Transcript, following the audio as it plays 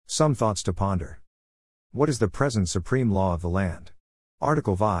Some thoughts to ponder. What is the present supreme law of the land?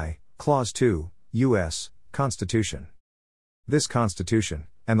 Article VI, Clause 2, U.S. Constitution. This Constitution,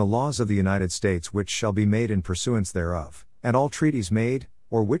 and the laws of the United States which shall be made in pursuance thereof, and all treaties made,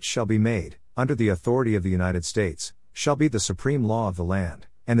 or which shall be made, under the authority of the United States, shall be the supreme law of the land,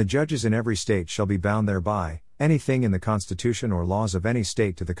 and the judges in every state shall be bound thereby, anything in the Constitution or laws of any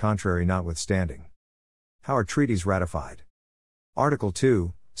state to the contrary notwithstanding. How are treaties ratified? Article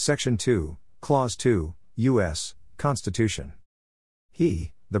 2, Section 2, Clause 2, U.S. Constitution.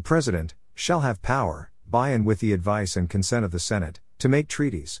 He, the President, shall have power, by and with the advice and consent of the Senate, to make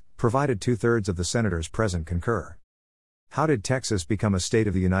treaties, provided 2/3 of the senators present concur. How did Texas become a state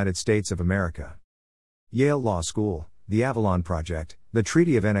of the United States of America? Yale Law School, The Avalon Project, The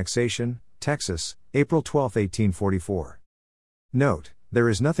Treaty of Annexation, Texas, April 12, 1844. Note, there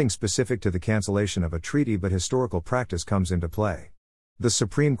is nothing specific to the cancellation of a treaty, but historical practice comes into play. The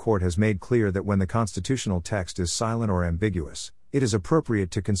Supreme Court has made clear that when the constitutional text is silent or ambiguous, it is appropriate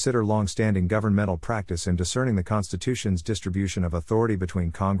to consider long-standing governmental practice in discerning the Constitution's distribution of authority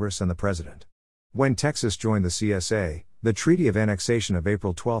between Congress and the President. When Texas joined the CSA, the Treaty of Annexation of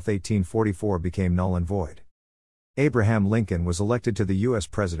April 12, 1844 became null and void. Abraham Lincoln was elected to the U.S.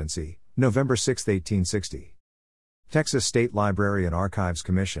 presidency, November 6, 1860. Texas State Library and Archives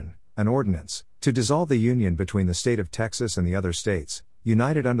Commission, an ordinance, to dissolve the union between the state of Texas and the other states,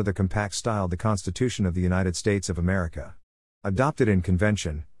 united under the compact styled the Constitution of the United States of America. Adopted in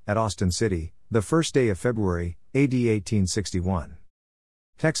convention, at Austin City, the first day of February, AD 1861.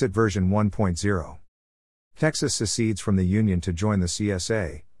 TEXIT version 1.0. Texas secedes from the Union to join the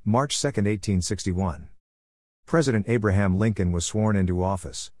CSA, March 2, 1861. President Abraham Lincoln was sworn into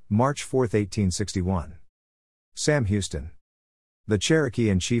office, March 4, 1861. Sam Houston. The Cherokee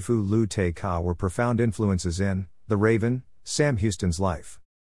and Chifu Lu Te Ka were profound influences in The Raven, Sam Houston's life.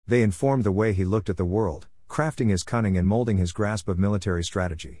 They informed the way he looked at the world, crafting his cunning and molding his grasp of military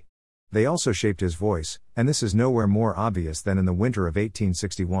strategy. They also shaped his voice, and this is nowhere more obvious than in the winter of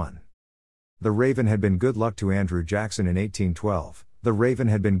 1861. The Raven had been good luck to Andrew Jackson in 1812, the Raven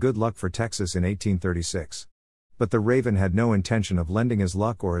had been good luck for Texas in 1836. But the Raven had no intention of lending his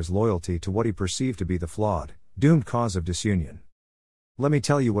luck or his loyalty to what he perceived to be the flawed, doomed cause of disunion. Let me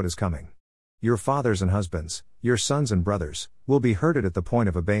tell you what is coming. Your fathers and husbands, your sons and brothers, will be herded at the point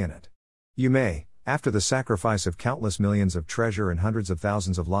of a bayonet. You may, after the sacrifice of countless millions of treasure and hundreds of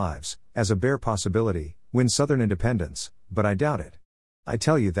thousands of lives, as a bare possibility, win Southern independence, but I doubt it. I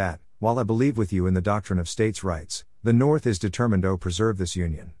tell you that, while I believe with you in the doctrine of states' rights, the North is determined to preserve this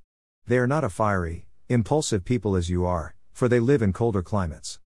union. They are not a fiery, impulsive people as you are, for they live in colder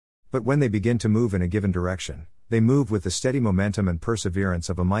climates. But when they begin to move in a given direction, they move with the steady momentum and perseverance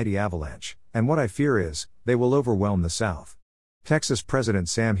of a mighty avalanche, and what I fear is, they will overwhelm the South. Texas President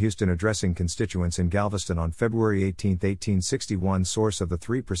Sam Houston addressing constituents in Galveston on February 18, 1861. Source of the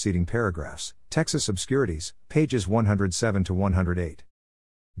 3 preceding paragraphs, Texas Obscurities, pages 107 to 108.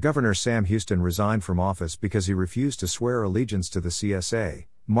 Governor Sam Houston resigned from office because he refused to swear allegiance to the CSA,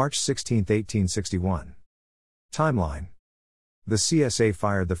 March 16, 1861. Timeline. The CSA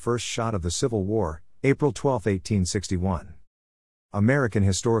fired the first shot of the Civil War, April 12, 1861. American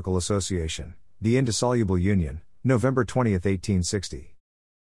Historical Association, The Indissoluble Union, November 20, 1860.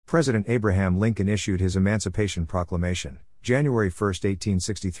 President Abraham Lincoln issued his Emancipation Proclamation, January 1,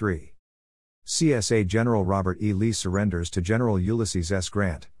 1863. CSA General Robert E. Lee surrenders to General Ulysses S.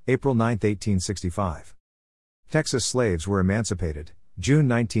 Grant, April 9, 1865. Texas slaves were emancipated, June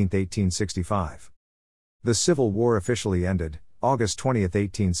 19, 1865. The Civil War officially ended, August 20,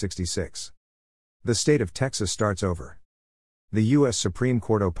 1866. The state of Texas starts over. The U.S. Supreme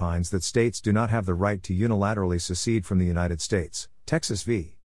Court opines that states do not have the right to unilaterally secede from the United States, Texas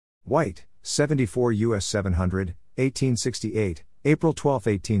v. White, 74 U.S. 700, 1868, April 12,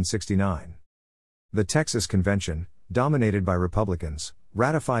 1869. The Texas Convention, dominated by Republicans,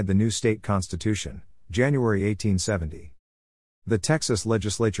 ratified the new state constitution, January 1870. The Texas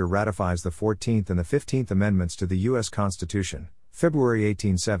legislature ratifies the 14th and the 15th Amendments to the U.S. Constitution, February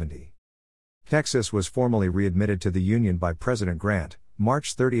 1870. Texas was formally readmitted to the Union by President Grant,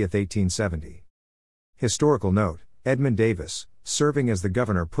 March 30, 1870. Historical note, Edmund Davis, serving as the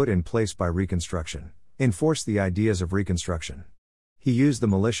governor put in place by Reconstruction, enforced the ideas of Reconstruction. He used the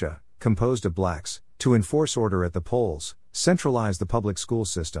militia, composed of blacks, to enforce order at the polls, centralize the public school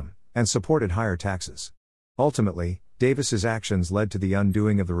system, and supported higher taxes. Ultimately, Davis's actions led to the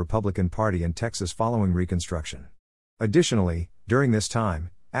undoing of the Republican Party in Texas following Reconstruction. Additionally, during this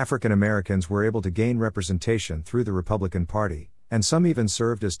time, African Americans were able to gain representation through the Republican Party, and some even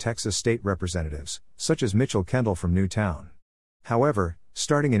served as Texas state representatives, such as Mitchell Kendall from Newtown. However,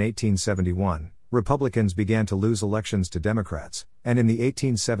 starting in 1871, Republicans began to lose elections to Democrats, and in the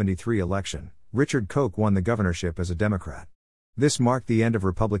 1873 election, Richard Koch won the governorship as a Democrat. This marked the end of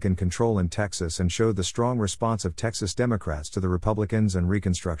Republican control in Texas and showed the strong response of Texas Democrats to the Republicans and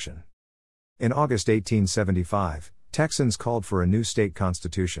Reconstruction. In August 1875, Texans called for a new state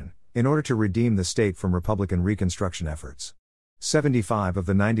constitution, in order to redeem the state from Republican Reconstruction efforts. 75 of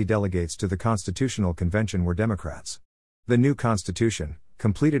the 90 delegates to the Constitutional Convention were Democrats. The new Constitution,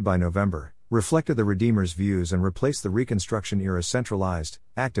 completed by November, reflected the Redeemers' views and replaced the Reconstruction-era centralized,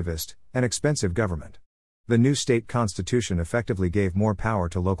 activist, and expensive government. The new state constitution effectively gave more power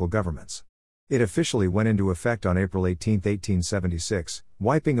to local governments. It officially went into effect on April 18, 1876,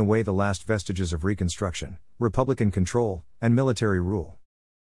 wiping away the last vestiges of Reconstruction, Republican control, and military rule.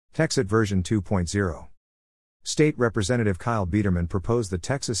 TEXIT version 2.0. State Representative Kyle Biederman proposed the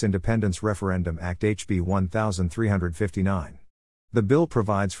Texas Independence Referendum Act HB 1359. The bill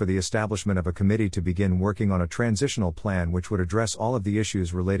provides for the establishment of a committee to begin working on a transitional plan which would address all of the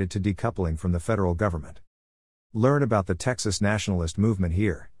issues related to decoupling from the federal government. Learn about the Texas nationalist movement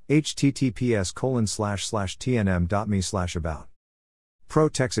here, https://tnm.me/about.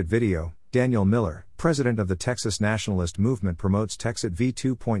 Pro-Texit video, Daniel Miller, president of the Texas nationalist movement, promotes TEXIT v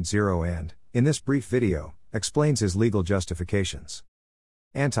 2.0 and, in this brief video, explains his legal justifications.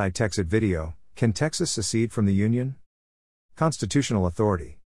 Anti-Texit video, can Texas secede from the Union? Constitutional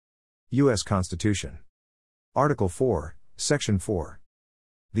authority. U.S. Constitution. Article 4, Section 4.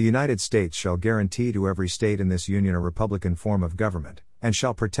 The United States shall guarantee to every state in this Union a republican form of government, and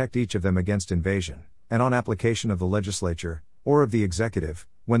shall protect each of them against invasion, and on application of the legislature, or of the executive,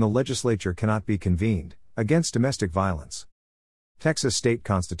 when the legislature cannot be convened, against domestic violence. Texas State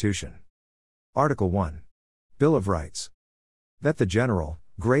Constitution. Article 1. Bill of Rights. That the general,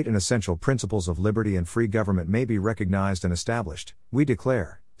 great and essential principles of liberty and free government may be recognized and established, we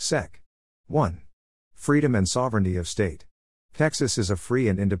declare, Sec. 1. Freedom and sovereignty of state. Texas is a free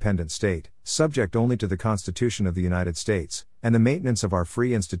and independent state, subject only to the Constitution of the United States, and the maintenance of our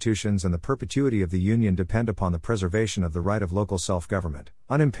free institutions and the perpetuity of the Union depend upon the preservation of the right of local self-government,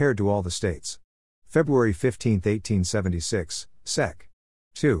 unimpaired to all the states. February 15, 1876, Sec.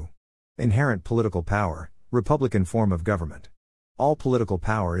 2. Inherent political power, republican form of government. All political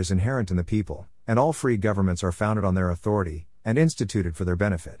power is inherent in the people, and all free governments are founded on their authority, and instituted for their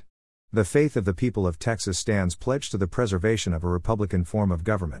benefit. The faith of the people of Texas stands pledged to the preservation of a republican form of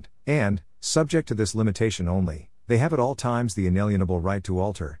government, and, subject to this limitation only, they have at all times the inalienable right to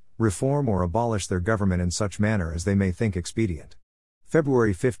alter, reform or abolish their government in such manner as they may think expedient.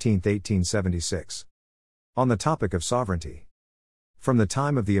 February 15, 1876. On the topic of sovereignty. From the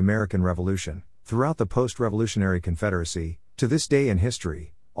time of the American Revolution, throughout the post-revolutionary Confederacy, to this day in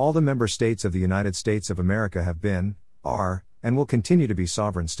history, all the member states of the United States of America have been, are, and will continue to be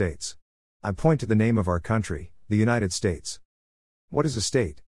sovereign states. I point to the name of our country, the United States. What is a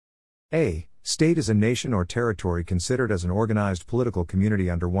state? A state is a nation or territory considered as an organized political community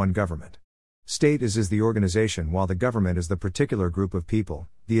under one government. State is the organization, while the government is the particular group of people,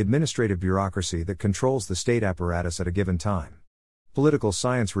 the administrative bureaucracy that controls the state apparatus at a given time. Political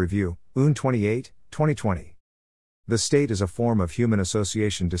Science Review, UN 28, 2020. The state is a form of human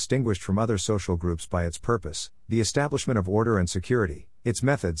association distinguished from other social groups by its purpose, the establishment of order and security, its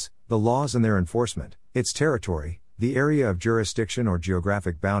methods, the laws and their enforcement, its territory, the area of jurisdiction or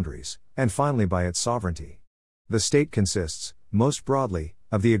geographic boundaries, and finally by its sovereignty. The state consists, most broadly,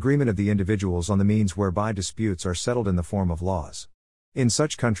 of the agreement of the individuals on the means whereby disputes are settled in the form of laws. In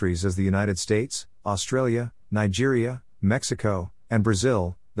such countries as the United States, Australia, Nigeria, Mexico, and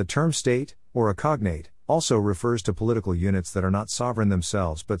Brazil, the term state, or a cognate, also refers to political units that are not sovereign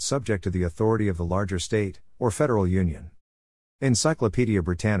themselves but subject to the authority of the larger state, or federal union. Encyclopaedia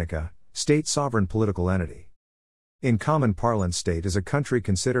Britannica, state sovereign political entity. In common parlance, state is a country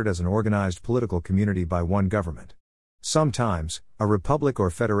considered as an organized political community by one government. Sometimes, a republic or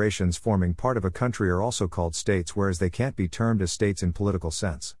federations forming part of a country are also called states, whereas they can't be termed as states in political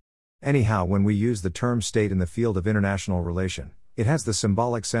sense. Anyhow, when we use the term state in the field of international relation, it has the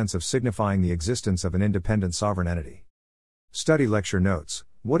symbolic sense of signifying the existence of an independent sovereign entity. Study lecture notes.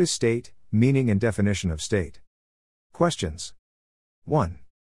 What is state? Meaning and definition of state. Questions. 1.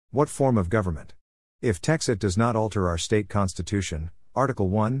 What form of government? If TEXIT does not alter our state constitution, Article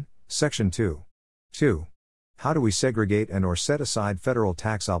 1, Section 2. 2. How do we segregate and or set aside federal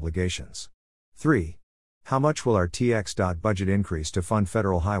tax obligations? 3. How much will our TX. Budget increase to fund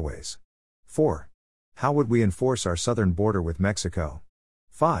federal highways? 4. How would we enforce our southern border with Mexico?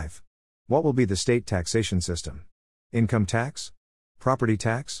 5. What will be the state taxation system? Income tax? Property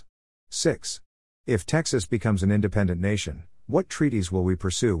tax? 6. If Texas becomes an independent nation, What treaties will we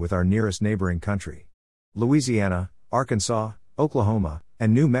pursue with our nearest neighboring country? Louisiana, Arkansas, Oklahoma,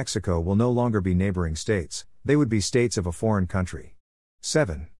 and New Mexico will no longer be neighboring states, they would be states of a foreign country.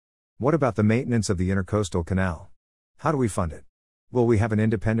 7. What about the maintenance of the Intercoastal Canal? How do we fund it? Will we have an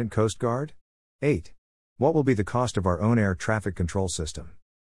independent Coast Guard? 8. What will be the cost of our own air traffic control system?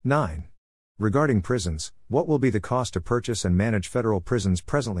 9. Regarding prisons, what will be the cost to purchase and manage federal prisons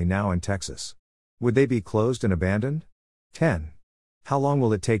presently now in Texas? Would they be closed and abandoned? 10. How long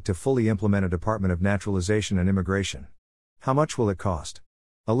will it take to fully implement a Department of Naturalization and Immigration? How much will it cost?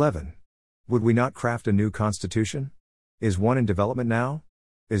 11. Would we not craft a new constitution? Is one in development now?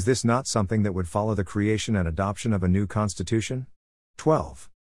 Is this not something that would follow the creation and adoption of a new constitution? 12.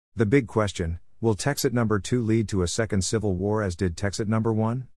 The big question, will TEXIT number 2 lead to a second civil war as did TEXIT number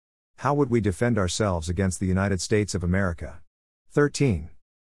 1? How would we defend ourselves against the United States of America? 13.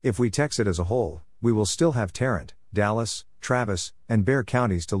 If we TEXIT as a whole, we will still have Tarrant, Dallas, Travis, and Bexar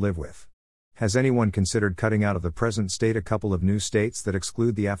counties to live with. Has anyone considered cutting out of the present state a couple of new states that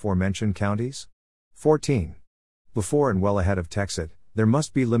exclude the aforementioned counties? 14. Before and well ahead of TEXIT, there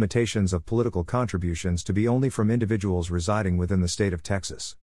must be limitations of political contributions to be only from individuals residing within the state of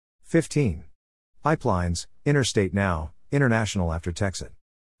Texas. 15. Pipelines, interstate now, international after TEXIT.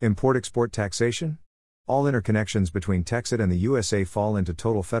 Import-export taxation? All interconnections between TEXIT and the USA fall into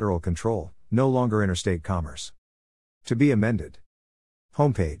total federal control, no longer interstate commerce. To be amended.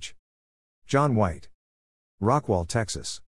 Homepage. John White. Rockwall, Texas.